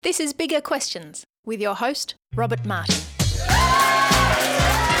This is Bigger Questions with your host, Robert Martin.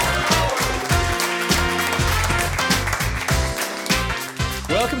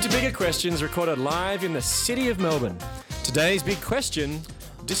 Welcome to Bigger Questions, recorded live in the city of Melbourne. Today's big question,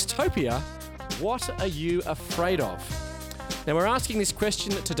 Dystopia, what are you afraid of? Now, we're asking this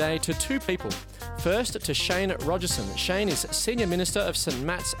question today to two people. First, to Shane Rogerson. Shane is Senior Minister of St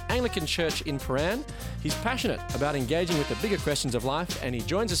Matt's Anglican Church in Prahran. He's passionate about engaging with the bigger questions of life, and he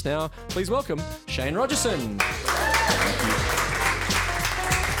joins us now. Please welcome Shane Rogerson.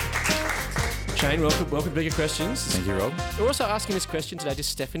 Shane, welcome to Bigger Questions. Thank you, Rob. We're also asking this question today to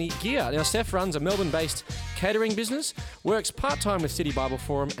Stephanie Gear. Now, Steph runs a Melbourne-based catering business, works part-time with City Bible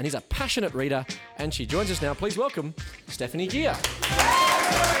Forum, and is a passionate reader, and she joins us now. Please welcome Stephanie Gear.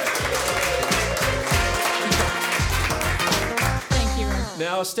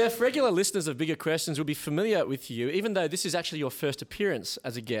 Now, Steph, regular listeners of Bigger Questions will be familiar with you, even though this is actually your first appearance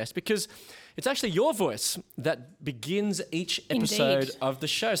as a guest, because it's actually your voice that begins each episode of the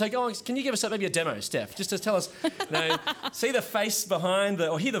show. So go on, can you give us maybe a demo, Steph, just to tell us, see the face behind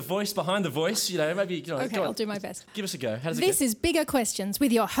or hear the voice behind the voice, maybe. Okay, I'll do my best. Give us a go. How does it This is Bigger Questions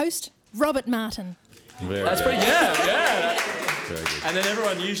with your host, Robert Martin. That's pretty, yeah. Very good. And then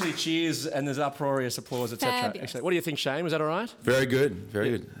everyone usually cheers and there's uproarious applause, etc. Fabulous. What do you think, Shane? Was that all right? Very good.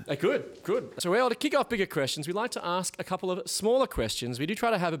 Very good. Good. So, to kick off Bigger Questions, we like to ask a couple of smaller questions. We do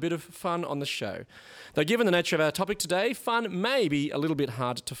try to have a bit of fun on the show. Though given the nature of our topic today, fun may be a little bit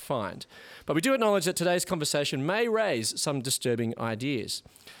hard to find. But we do acknowledge that today's conversation may raise some disturbing ideas.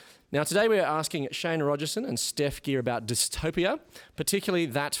 Now, today we're asking Shane Rogerson and Steph Gear about dystopia, particularly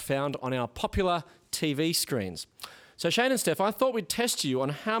that found on our popular TV screens. So, Shane and Steph, I thought we'd test you on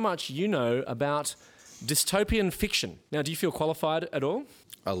how much you know about dystopian fiction. Now, do you feel qualified at all?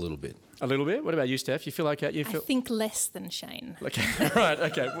 A little bit. A little bit? What about you, Steph? You feel like I think less than Shane. Okay, right,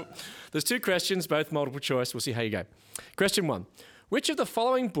 okay. Well, there's two questions, both multiple choice. We'll see how you go. Question 1. Which of the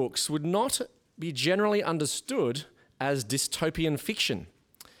following books would not be generally understood as dystopian fiction?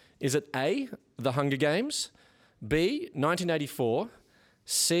 Is it A, The Hunger Games, B, 1984,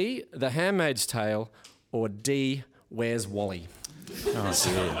 C, The Handmaid's Tale, or D, Where's Wally? Oh,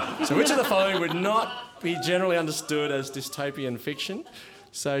 dear. So which of the following would not be generally understood as dystopian fiction?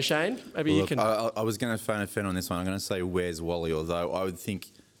 So, Shane, maybe you can... I was going to phone a friend on this one. I'm going to say Where's Wally, although I would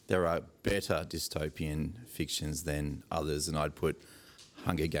think there are better dystopian fictions than others, and I'd put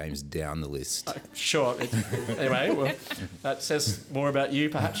Hunger Games down the list. Sure. Anyway, well, that says more about you,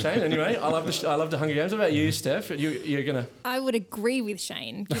 perhaps, Shane. Anyway, I love the Hunger Games. What about you, Steph? You're going to... I would agree with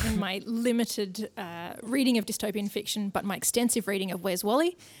Shane, given my limited reading of dystopian fiction, but my extensive reading of Where's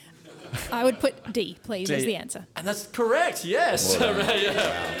Wally. I would put D, please, as the answer. And that's correct, yes.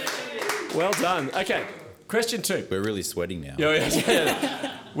 Well done. Okay, question 2. We're really sweating now.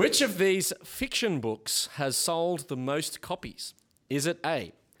 Yeah. Which of these fiction books has sold the most copies? Is it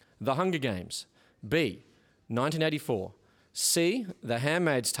A, The Hunger Games, B, 1984, C, The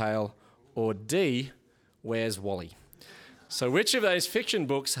Handmaid's Tale, or D, Where's Wally? So which of those fiction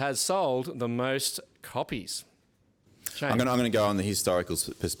books has sold the most copies? Shane. I'm going to go on the historical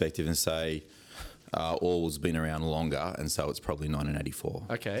perspective and say Orwell's been around longer, and so it's probably 1984.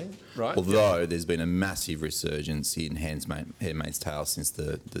 Okay, right. Although there's been a massive resurgence in Handmaid's Tale since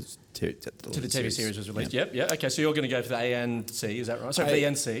the TV series was released. Yep. Okay, so you're going to go for the A and C, is that right? Sorry, B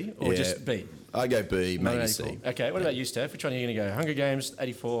and C, or just B? I go B, maybe C. Okay, what about you, Steph? Which one are you going to go? Hunger Games,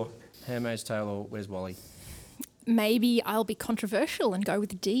 84, Handmaid's Tale, or Where's Wally? Maybe I'll be controversial and go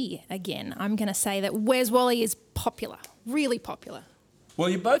with D again. I'm going to say that Where's Wally is popular, really popular. Well,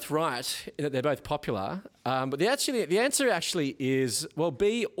 you're both right that they're both popular, but the answer actually is, well,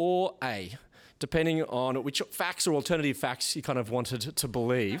 B or A, depending on which facts or alternative facts you kind of wanted to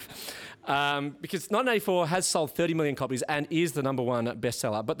believe. Because 1984 has sold 30 million copies and is the number one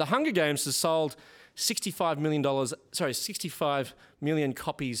bestseller, but The Hunger Games has sold $65 million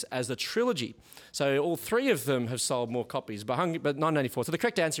copies as the trilogy. So all three of them have sold more copies, but 1984. So the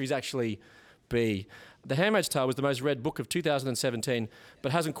correct answer is actually B. The Handmaid's Tale was the most read book of 2017,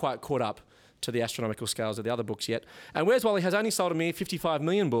 but hasn't quite caught up to the astronomical scales of the other books yet. And Where's Wally has only sold a mere 55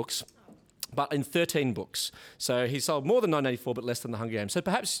 million books, but in 13 books. So he sold more than 1984, but less than The Hunger Games. So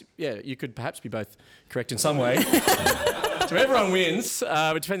perhaps, you could perhaps be both correct in some way. So everyone wins.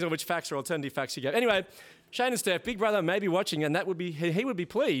 It depends on which facts or alternative facts you get. Anyway, Shane and Steph, Big Brother may be watching, and he would be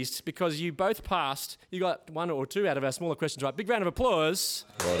pleased because you both passed. You got 1 or 2 out of our smaller questions right. Big round of applause.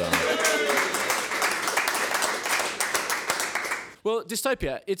 Well done. Well,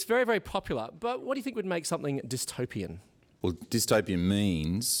 dystopia, it's very, very popular, but what do you think would make something dystopian? Well, dystopia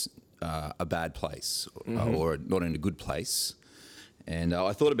means a bad place or not in a good place. And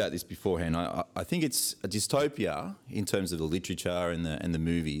I thought about this beforehand. I think it's a dystopia in terms of the literature and the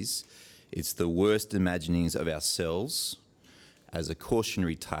movies. It's the worst imaginings of ourselves as a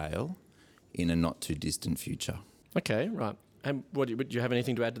cautionary tale in a not too distant future. Okay, right. And do you have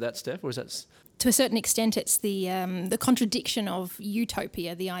anything to add to that, Steph, or is that? To a certain extent, it's the contradiction of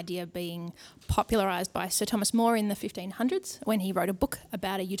utopia, the idea being popularised by Sir Thomas More in the 1500s when he wrote a book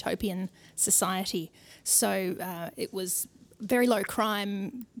about a utopian society. So it was very low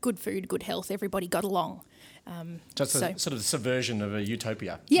crime, good food, good health, everybody got along. Just sort of the subversion of a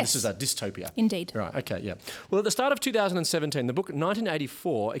utopia. Yes. This is a dystopia. Indeed. Right, okay, yeah. Well, at the start of 2017, the book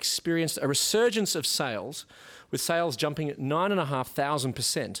 1984 experienced a resurgence of sales, with sales jumping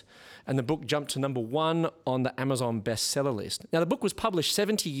 9,500%, and the book jumped to number 1 on the Amazon bestseller list. Now, the book was published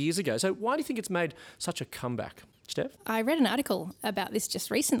 70 years ago, so why do you think it's made such a comeback? Steph? I read an article about this just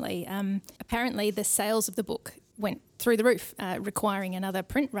recently. Apparently, the sales of the book went through the roof, requiring another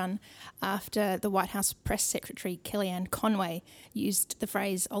print run after the White House press secretary Kellyanne Conway used the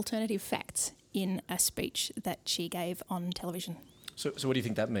phrase alternative facts in a speech that she gave on television. So what do you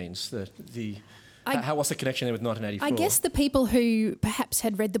think that means? What's the connection there with 1984? I guess the people who perhaps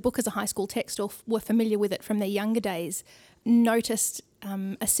had read the book as a high school text or were familiar with it from their younger days noticed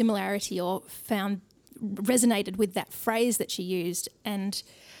a similarity or resonated with that phrase that she used, and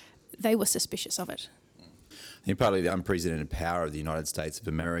they were suspicious of it. I think partly the unprecedented power of the United States of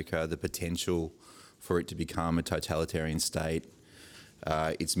America, the potential for it to become a totalitarian state,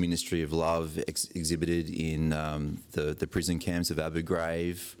 its ministry of love exhibited in the prison camps of Abu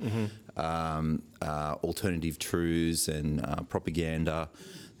Ghraib, alternative truths and propaganda.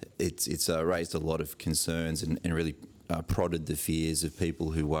 It's raised a lot of concerns and really prodded the fears of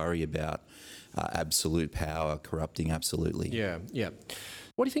people who worry about absolute power corrupting absolutely. Yeah, yeah.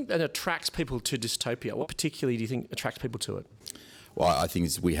 What do you think that attracts people to dystopia? What particularly do you think attracts people to it? Well, I think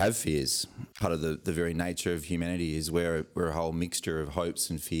we have fears. Part of the very nature of humanity is we're a whole mixture of hopes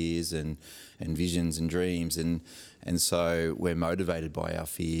and fears and visions and dreams, and so we're motivated by our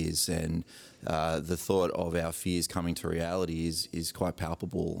fears, and the thought of our fears coming to reality is quite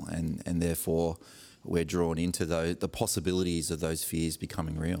palpable, and therefore we're drawn into the possibilities of those fears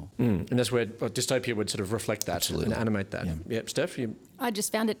becoming real. And that's where dystopia would sort of reflect that. Absolutely. And animate that. Yeah. Yep, Steph? I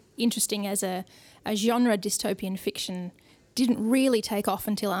just found it interesting as a genre. Dystopian fiction didn't really take off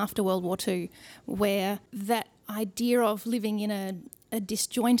until after World War II, where that idea of living in a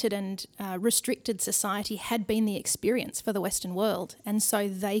disjointed and restricted society had been the experience for the Western world, and so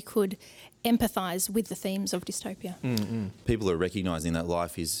they could empathise with the themes of dystopia. People are recognising that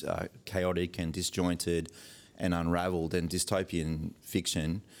life is chaotic and disjointed and unravelled, and dystopian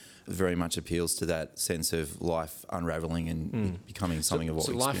fiction very much appeals to that sense of life unravelling and becoming something of what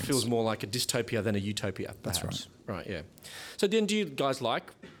we experience. So life feels more like a dystopia than a utopia, perhaps. That's right. Right, yeah. So then do you guys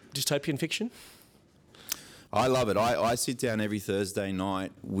like dystopian fiction? I love it. I sit down every Thursday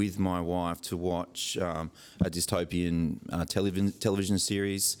night with my wife to watch a dystopian television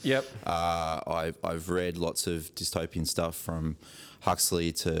series. Yep. I've read lots of dystopian stuff from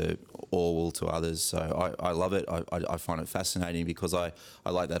Huxley to Orwell to others. So I love it. I find it fascinating because I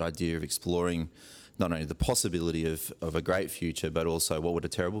like that idea of exploring not only the possibility of a great future, but also what would a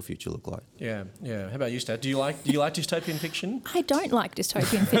terrible future look like. Yeah, yeah. How about you, Steph? Do you like dystopian fiction? I don't like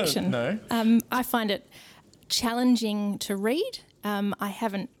dystopian fiction. No? I find it challenging to read. I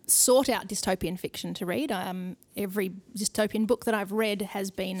haven't sought out dystopian fiction to read. Every dystopian book that I've read has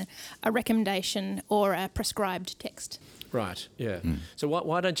been a recommendation or a prescribed text. Right, yeah. So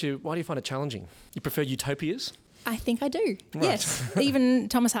why do you find it challenging? You prefer utopias? I think I do, Right. yes. Even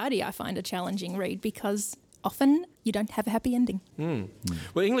Thomas Hardy I find a challenging read because often you don't have a happy ending.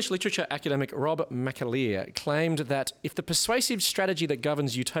 Well, English literature academic Rob McAleer claimed that if the persuasive strategy that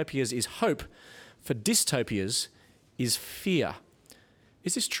governs utopias is hope, for dystopias is fear.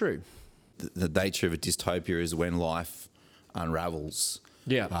 Is this true? The nature of a dystopia is when life unravels.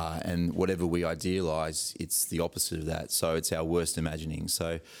 Yeah. And whatever we idealise, it's the opposite of that. So it's our worst imagining.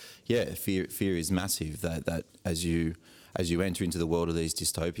 So, yeah, fear is massive. That as you enter into the world of these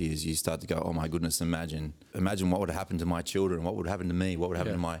dystopias, you start to go, oh my goodness, imagine what would happen to my children, what would happen to me, what would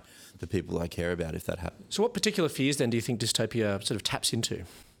happen to the people I care about if that happened. So what particular fears then do you think dystopia sort of taps into?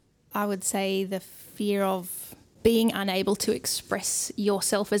 I would say the fear of being unable to express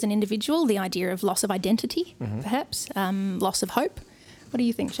yourself as an individual, the idea of loss of identity, perhaps, loss of hope. What do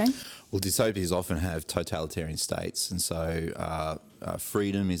you think, Shane? Well, dystopias often have totalitarian states, and so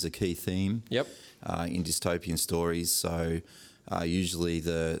freedom is a key theme in dystopian stories. So usually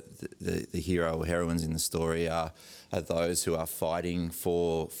the hero or heroines in the story are those who are fighting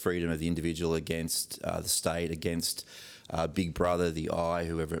for freedom of the individual against the state, against Big Brother, the I,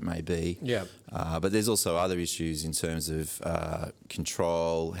 whoever it may be. Yeah. But there's also other issues in terms of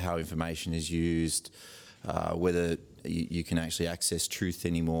control, how information is used, whether you can actually access truth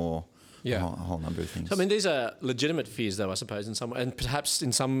anymore. Yeah. A whole number of things. So, I mean, these are legitimate fears, though, I suppose, and perhaps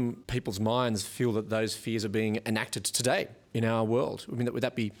in some people's minds feel that those fears are being enacted today in our world. I mean, would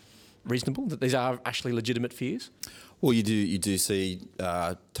that be reasonable, that these are actually legitimate fears? Well, you do see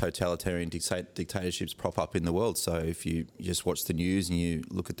totalitarian dictatorships prop up in the world. So if you just watch the news and you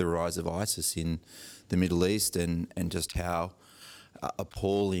look at the rise of ISIS in the Middle East and just how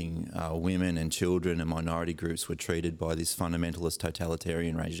appalling women and children and minority groups were treated by this fundamentalist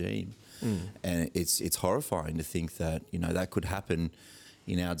totalitarian regime. And it's horrifying to think that, that could happen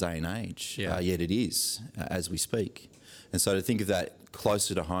in our day and age, yet it is as we speak. And so to think of that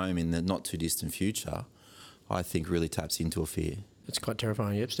closer to home in the not too distant future, I think really taps into a fear. It's quite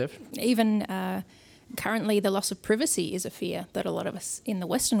terrifying. Yep, Steph? Even currently, the loss of privacy is a fear that a lot of us in the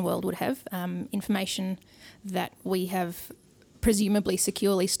Western world would have. Information that we have presumably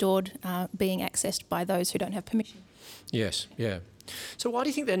securely stored being accessed by those who don't have permission. Yes, yeah. So why do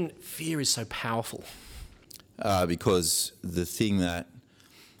you think then fear is so powerful? Because the thing that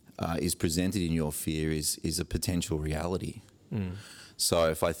is presented in your fear is a potential reality.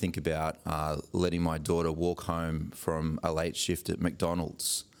 So if I think about letting my daughter walk home from a late shift at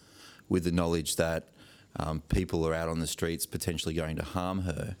McDonald's with the knowledge that people are out on the streets potentially going to harm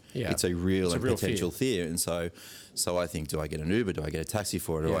her, it's a real potential fear. And so I think, do I get an Uber? Do I get a taxi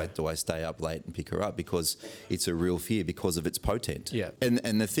for her? Do I stay up late and pick her up? Because it's a real fear because of its potent. Yeah.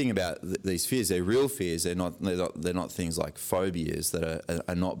 And the thing about these fears, they're real fears. They're not things like phobias that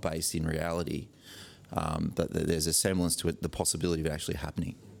are not based in reality. But there's a semblance to it, the possibility of it actually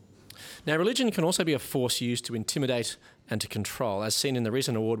happening. Now, religion can also be a force used to intimidate and to control, as seen in the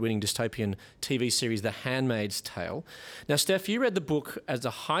recent award-winning dystopian TV series The Handmaid's Tale. Now, Steph, you read the book as a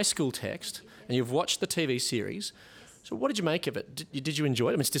high school text and you've watched the TV series. So what did you make of it? Did you enjoy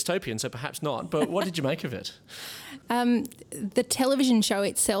it? I mean, it's dystopian, so perhaps not, but what did you make of it? The television show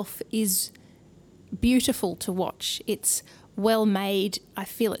itself is beautiful to watch. It's well made. I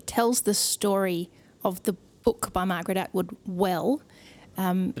feel it tells the story of the book by Margaret Atwood well.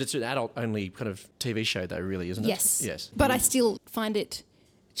 But it's an adult-only kind of TV show, though, really, isn't it? Yes. But I still find it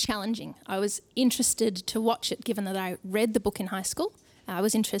challenging. I was interested to watch it, given that I read the book in high school. I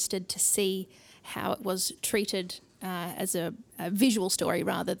was interested to see how it was treated as a visual story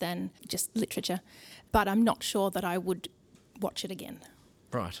rather than just literature. But I'm not sure that I would watch it again.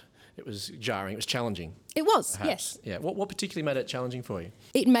 Right. It was jarring. It was challenging. It was, perhaps. yes. Yeah. What particularly made it challenging for you?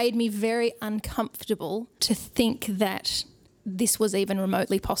 It made me very uncomfortable to think that this was even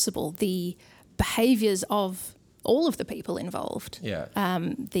remotely possible. The behaviours of all of the people involved,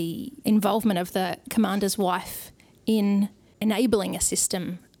 the involvement of the commander's wife in enabling a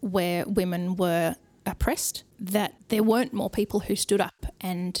system where women were oppressed, that there weren't more people who stood up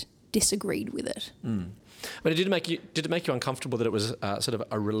and disagreed with it. But did it make you uncomfortable that it was sort of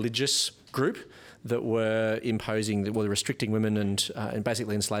a religious group that were restricting women and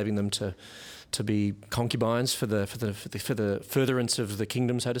basically enslaving them to be concubines for the furtherance of the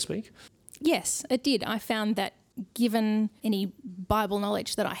kingdom, so to speak? Yes, it did. I found that, given any Bible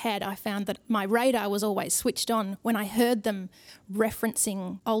knowledge that I had, I found that my radar was always switched on. When I heard them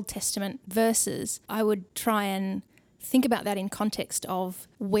referencing Old Testament verses, I would try and think about that in context of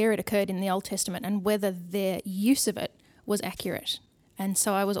where it occurred in the Old Testament and whether their use of it was accurate. And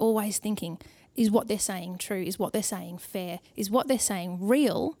so I was always thinking, is what they're saying true? Is what they're saying fair? Is what they're saying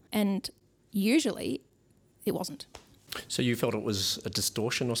real? And usually it wasn't. So you felt it was a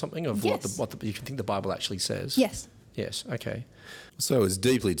distortion or something of what you think the Bible actually says? Yes. Yes, okay. So it was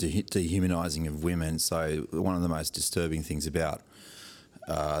deeply dehumanising of women. So one of the most disturbing things about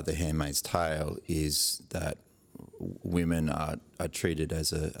The Handmaid's Tale is that women are treated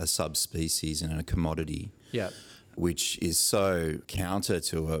as a subspecies and a commodity. Yeah. Which is so counter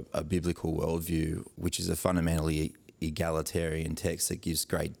to a biblical worldview, which is a fundamentally egalitarian text that gives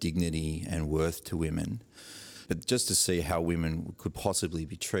great dignity and worth to women. But just to see how women could possibly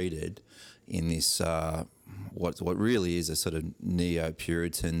be treated in this, what really is a sort of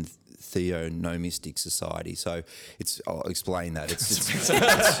neo-Puritan, theonomistic society. So I'll explain that.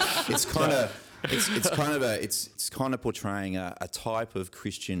 It's kind of portraying a type of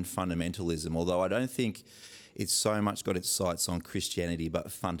Christian fundamentalism, although I don't think it's so much got its sights on Christianity, but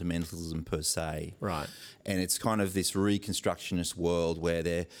fundamentalism per se. Right. And it's kind of this reconstructionist world where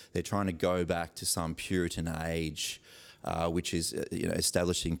they're trying to go back to some Puritan age, which is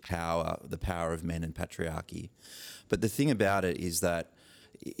establishing power, the power of men and patriarchy. But the thing about it is that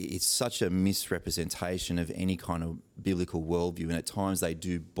it's such a misrepresentation of any kind of biblical worldview, and at times they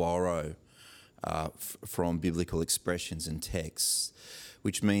do borrow from biblical expressions and texts,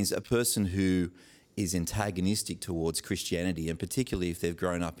 which means a person who is antagonistic towards Christianity, and particularly if they've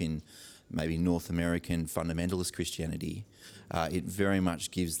grown up in maybe North American fundamentalist Christianity, it very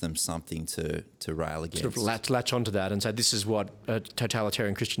much gives them something to rail against. Sort of latch onto that and say this is what a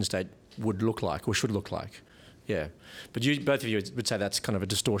totalitarian Christian state would look like or should look like. Yeah. But both of you would say that's kind of a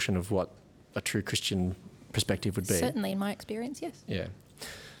distortion of what a true Christian perspective would be. Certainly, in my experience, yes. Yeah.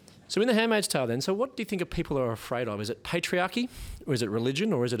 So in The Handmaid's Tale then, so what do you think people are afraid of? Is it patriarchy, or is it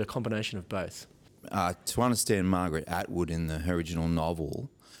religion, or is it a combination of both? To understand Margaret Atwood in the original novel,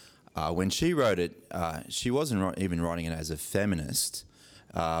 when she wrote it, she wasn't even writing it as a feminist,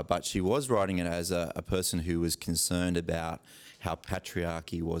 but she was writing it as a person who was concerned about how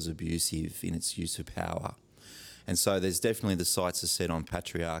patriarchy was abusive in its use of power. And so there's definitely the sights are set on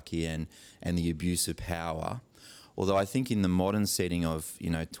patriarchy and the abuse of power. Although I think in the modern setting of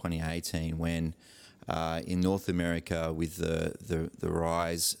 2018, when in North America with the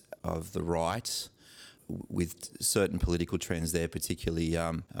rise of the right, with certain political trends there, particularly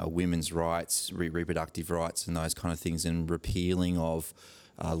women's rights, reproductive rights and those kind of things, and repealing of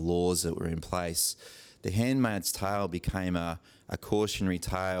laws that were in place, The Handmaid's Tale became a cautionary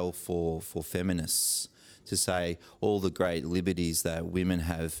tale for feminists, to say all the great liberties that women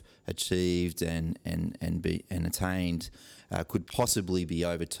have achieved and attained could possibly be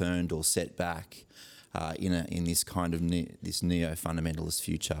overturned or set back in this kind of this neo-fundamentalist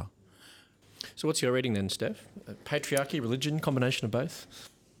future. So what's your reading then, Steph? Patriarchy, religion, combination of both?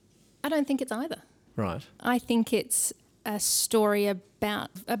 I don't think it's either. Right. I think it's a story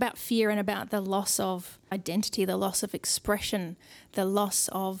about fear and about the loss of identity, the loss of expression, the loss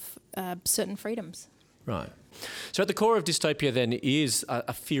of certain freedoms. Right. So at the core of dystopia then is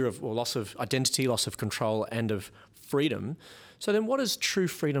a fear of or loss of identity, loss of control and of freedom. So then what does true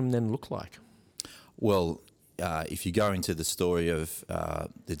freedom then look like? Well, if you go into the story of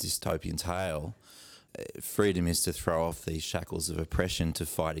the dystopian tale, freedom is to throw off these shackles of oppression, to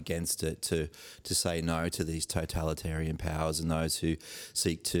fight against it, to say no to these totalitarian powers and those who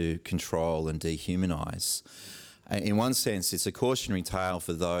seek to control and dehumanise. In one sense, it's a cautionary tale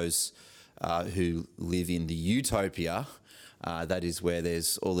for those who live in the utopia, that is where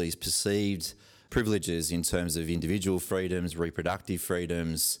there's all these perceived privileges in terms of individual freedoms, reproductive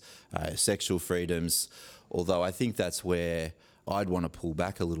freedoms, sexual freedoms, although I think that's where I'd want to pull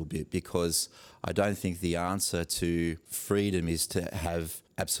back a little bit, because I don't think the answer to freedom is to have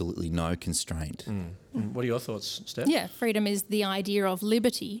absolutely no constraint. What are your thoughts, Steph? Yeah, freedom is the idea of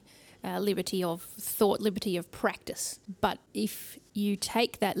liberty, liberty of thought, liberty of practice. But if you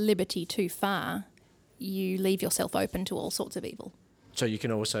take that liberty too far, you leave yourself open to all sorts of evil. So you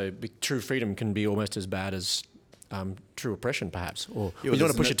can also true freedom can be almost as bad as true oppression, perhaps, or you don't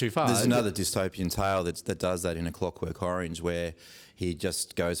want to push it too far. There's another dystopian tale that does that in A Clockwork Orange, where he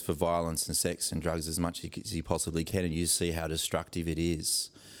just goes for violence and sex and drugs as much as he possibly can, and you see how destructive it is.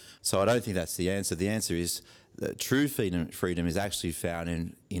 So I don't think that's the answer. The answer is that true freedom is actually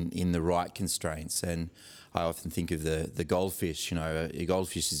found in the right constraints. And I often think of the goldfish. A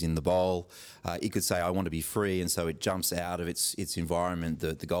goldfish is in the bowl. It could say, I want to be free, and so it jumps out of its environment,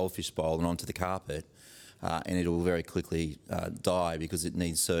 the goldfish bowl, and onto the carpet. And it will very quickly die because it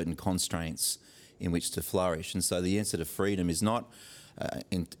needs certain constraints in which to flourish. And so the answer to freedom is not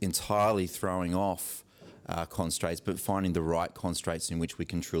entirely throwing off constraints, but finding the right constraints in which we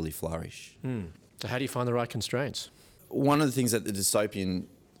can truly flourish. So how do you find the right constraints? One of the things that the dystopian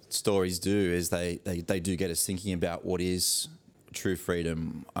stories do is they do get us thinking about what is true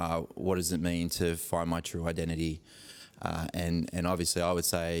freedom, what does it mean to find my true identity, and obviously I would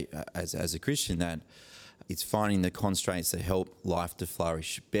say as a Christian that it's finding the constraints that help life to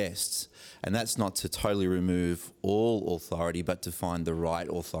flourish best. And that's not to totally remove all authority, but to find the right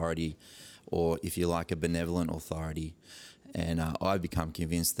authority, or if you like, a benevolent authority. And I've become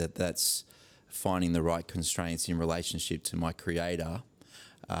convinced that that's finding the right constraints in relationship to my Creator,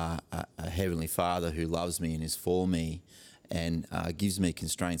 a Heavenly Father who loves me and is for me, and gives me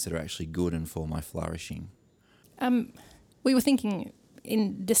constraints that are actually good and for my flourishing. We were thinking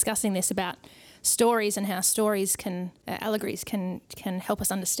in discussing this about stories and how stories allegories can help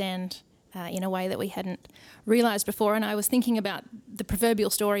us understand in a way that we hadn't realised before. And I was thinking about the proverbial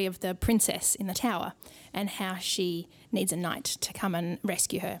story of the princess in the tower and how she needs a knight to come and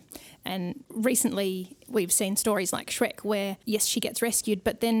rescue her. And recently we've seen stories like Shrek where, yes, she gets rescued,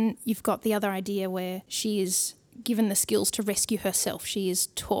 but then you've got the other idea where she is given the skills to rescue herself. She is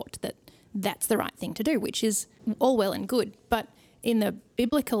taught that that's the right thing to do, which is all well and good. But in the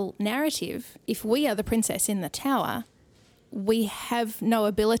biblical narrative, if we are the princess in the tower, we have no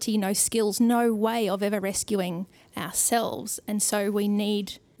ability, no skills, no way of ever rescuing ourselves. And so we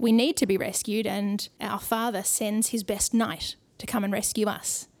need to be rescued, and our father sends his best knight to come and rescue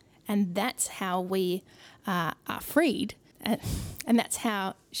us. And that's how we are freed. And that's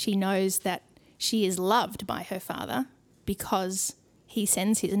how she knows that she is loved by her father, because he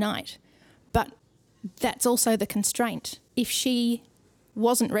sends his knight. But that's also the constraint. If she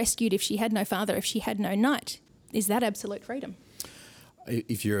wasn't rescued, if she had no father, if she had no knight, is that absolute freedom?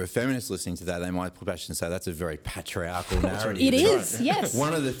 If you're a feminist listening to that, they might pull back and say that's a very patriarchal narrative. It is, yes.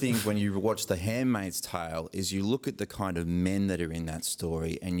 One of the things when you watch The Handmaid's Tale is you look at the kind of men that are in that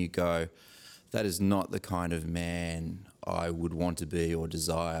story and you go, that is not the kind of man I would want to be or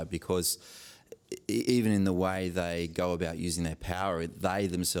desire, because even in the way they go about using their power, they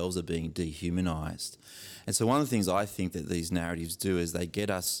themselves are being dehumanised. And so one of the things I think that these narratives do is they get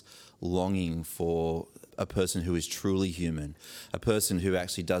us longing for a person who is truly human, a person who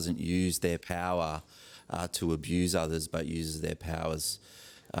actually doesn't use their power to abuse others, but uses their powers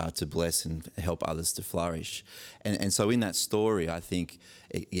to bless and help others to flourish. And so in that story, I think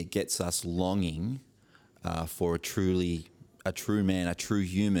it gets us longing for a true man, a true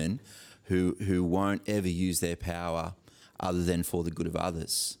human who won't ever use their power other than for the good of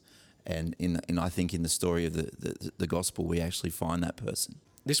others. And I think in the story of the gospel, we actually find that person.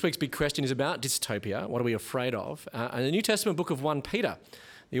 This week's big question is about dystopia. What are we afraid of? And the New Testament book of 1 Peter,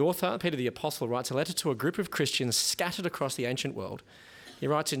 the author, Peter the Apostle, writes a letter to a group of Christians scattered across the ancient world. He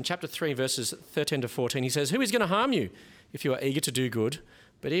writes in chapter 3, verses 13 to 14, he says, "Who is going to harm you if you are eager to do good?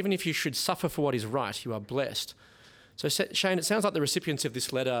 But even if you should suffer for what is right, you are blessed." So, Shane, it sounds like the recipients of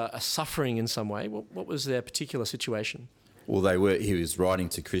this letter are suffering in some way. What was their particular situation? Well, he was writing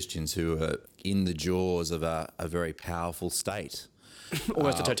to Christians who were in the jaws of a very powerful state.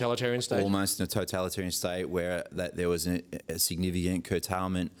 Almost a totalitarian state. Almost in a totalitarian state where there was a significant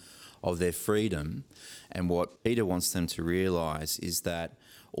curtailment of their freedom. And what Peter wants them to realise is that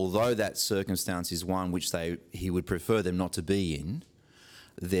although that circumstance is one which he would prefer them not to be in,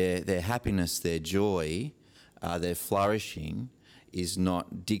 their happiness, their joy, their flourishing is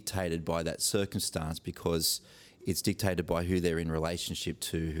not dictated by that circumstance, because it's dictated by who they're in relationship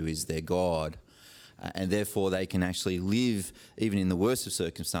to, who is their God. And therefore they can actually live, even in the worst of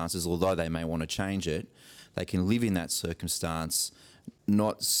circumstances, although they may want to change it, they can live in that circumstance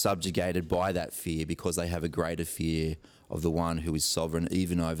not subjugated by that fear, because they have a greater fear of the one who is sovereign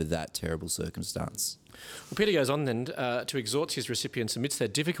even over that terrible circumstance. Well, Peter goes on then to exhort his recipients amidst their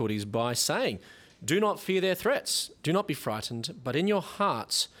difficulties by saying, "Do not fear their threats, do not be frightened, but in your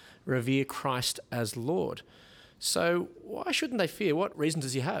hearts revere Christ as Lord." So why shouldn't they fear? What reason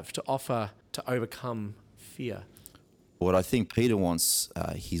does he have to offer to overcome fear? What I think Peter wants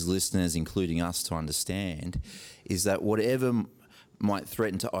his listeners, including us, to understand is that whatever might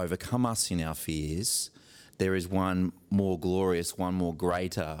threaten to overcome us in our fears, there is one more glorious, one more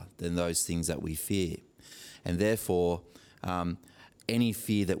greater than those things that we fear. And therefore, any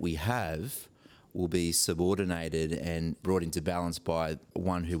fear that we have will be subordinated and brought into balance by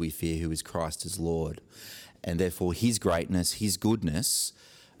one who we fear, who is Christ as Lord. And therefore his greatness, his goodness,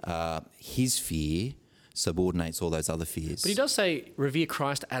 his fear subordinates all those other fears. But he does say revere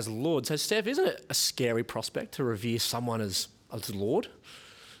Christ as Lord. So, Steph, isn't it a scary prospect to revere someone as Lord?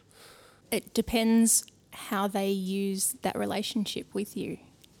 It depends how they use that relationship with you.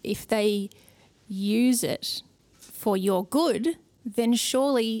 If they use it for your good, then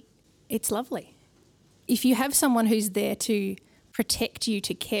surely it's lovely. If you have someone who's there to protect you,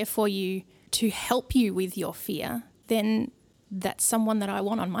 to care for you, to help you with your fear, then that's someone that I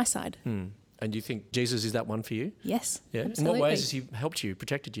want on my side. And you think Jesus is that one for you? Yes, Yeah. absolutely. In what ways has he helped you,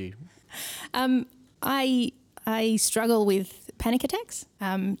 protected you? I struggle with panic attacks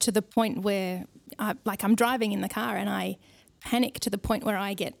to the point where I'm driving in the car and I panic to the point where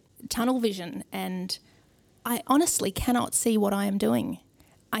I get tunnel vision and I honestly cannot see what I am doing.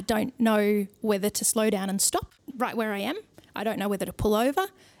 I don't know whether to slow down and stop right where I am. I don't know whether to pull over.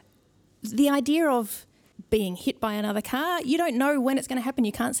 The idea of being hit by another car, you don't know when it's going to happen.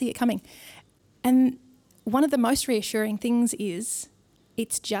 You can't see it coming. And one of the most reassuring things is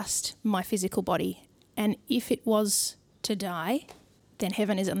it's just my physical body. And if it was to die, then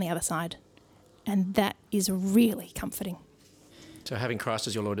heaven is on the other side. And that is really comforting. So having Christ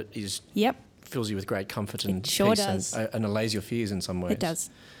as your Lord fills you with great comfort and it sure peace does. and allays your fears in some ways. It does.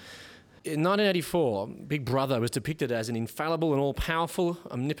 In 1984, Big Brother was depicted as an infallible and all-powerful,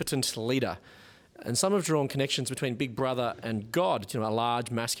 omnipotent leader. And some have drawn connections between Big Brother and God, a large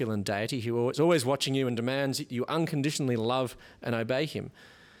masculine deity who is always watching you and demands that you unconditionally love and obey him.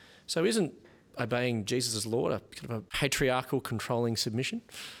 So isn't obeying Jesus as Lord a kind of a patriarchal, controlling submission?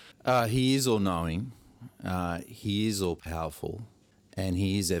 He is all-knowing, he is all-powerful, and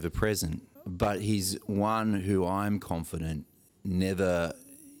he is ever-present. But he's one who I'm confident never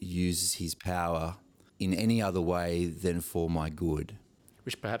uses his power in any other way than for my good.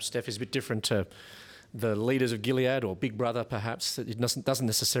 Which perhaps, Steph, is a bit different to the leaders of Gilead or Big Brother, perhaps. It doesn't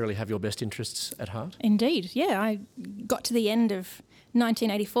necessarily have your best interests at heart. Indeed, yeah. I got to the end of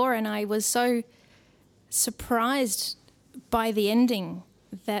 1984 and I was so surprised by the ending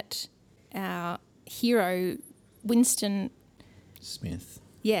that our hero, Winston Smith.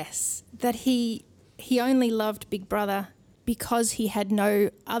 Yes, that he only loved Big Brother because he had no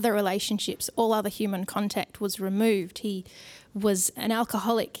other relationships. All other human contact was removed. He was an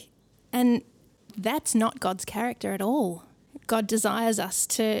alcoholic. And that's not God's character at all. God desires us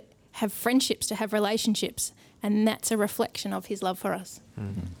to have friendships, to have relationships, and that's a reflection of his love for us.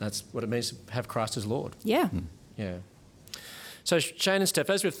 Mm-hmm. That's what it means to have Christ as Lord. Yeah. Yeah. So Shane and Steph,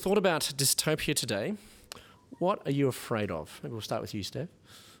 as we've thought about dystopia today, what are you afraid of? Maybe we'll start with you, Steph.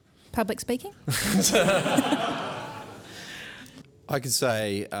 Public speaking? I could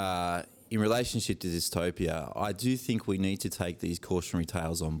say, in relationship to dystopia, I do think we need to take these cautionary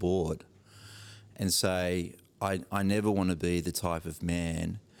tales on board and say, I never want to be the type of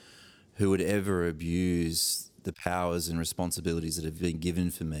man who would ever abuse the powers and responsibilities that have been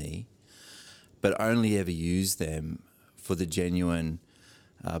given for me, but only ever use them for the genuine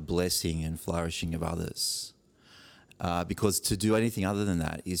blessing and flourishing of others. Because to do anything other than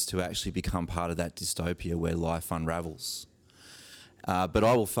that is to actually become part of that dystopia where life unravels. But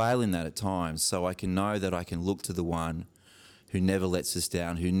I will fail in that at times, so I can know that I can look to the one who never lets us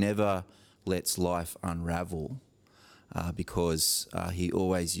down, who never lets life unravel, because he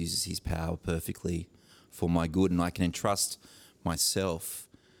always uses his power perfectly for my good, and I can entrust myself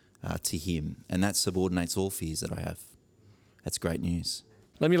to him, and that subordinates all fears that I have. That's great news.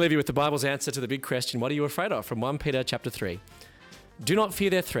 Let me leave you with the Bible's answer to the big question, what are you afraid of? From 1 Peter chapter 3. Do not fear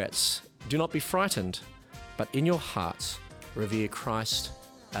their threats. Do not be frightened, but in your hearts revere Christ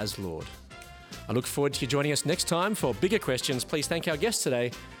as Lord. I look forward to you joining us next time for bigger questions. Please thank our guests today,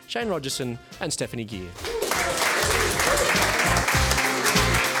 Shane Rogerson and Stephanie Gear.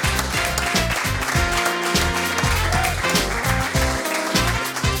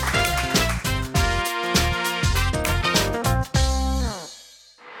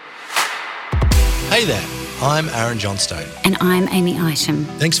 Hey there, I'm Aaron Johnstone. And I'm Amy Isham.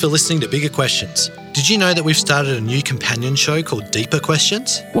 Thanks for listening to Bigger Questions. Did you know that we've started a new companion show called Deeper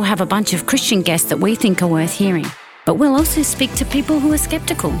Questions? We'll have a bunch of Christian guests that we think are worth hearing. But we'll also speak to people who are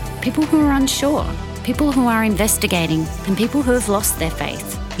sceptical, people who are unsure, people who are investigating, and people who have lost their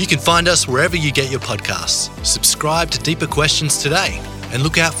faith. You can find us wherever you get your podcasts. Subscribe to Deeper Questions today and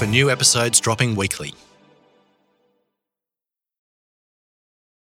look out for new episodes dropping weekly.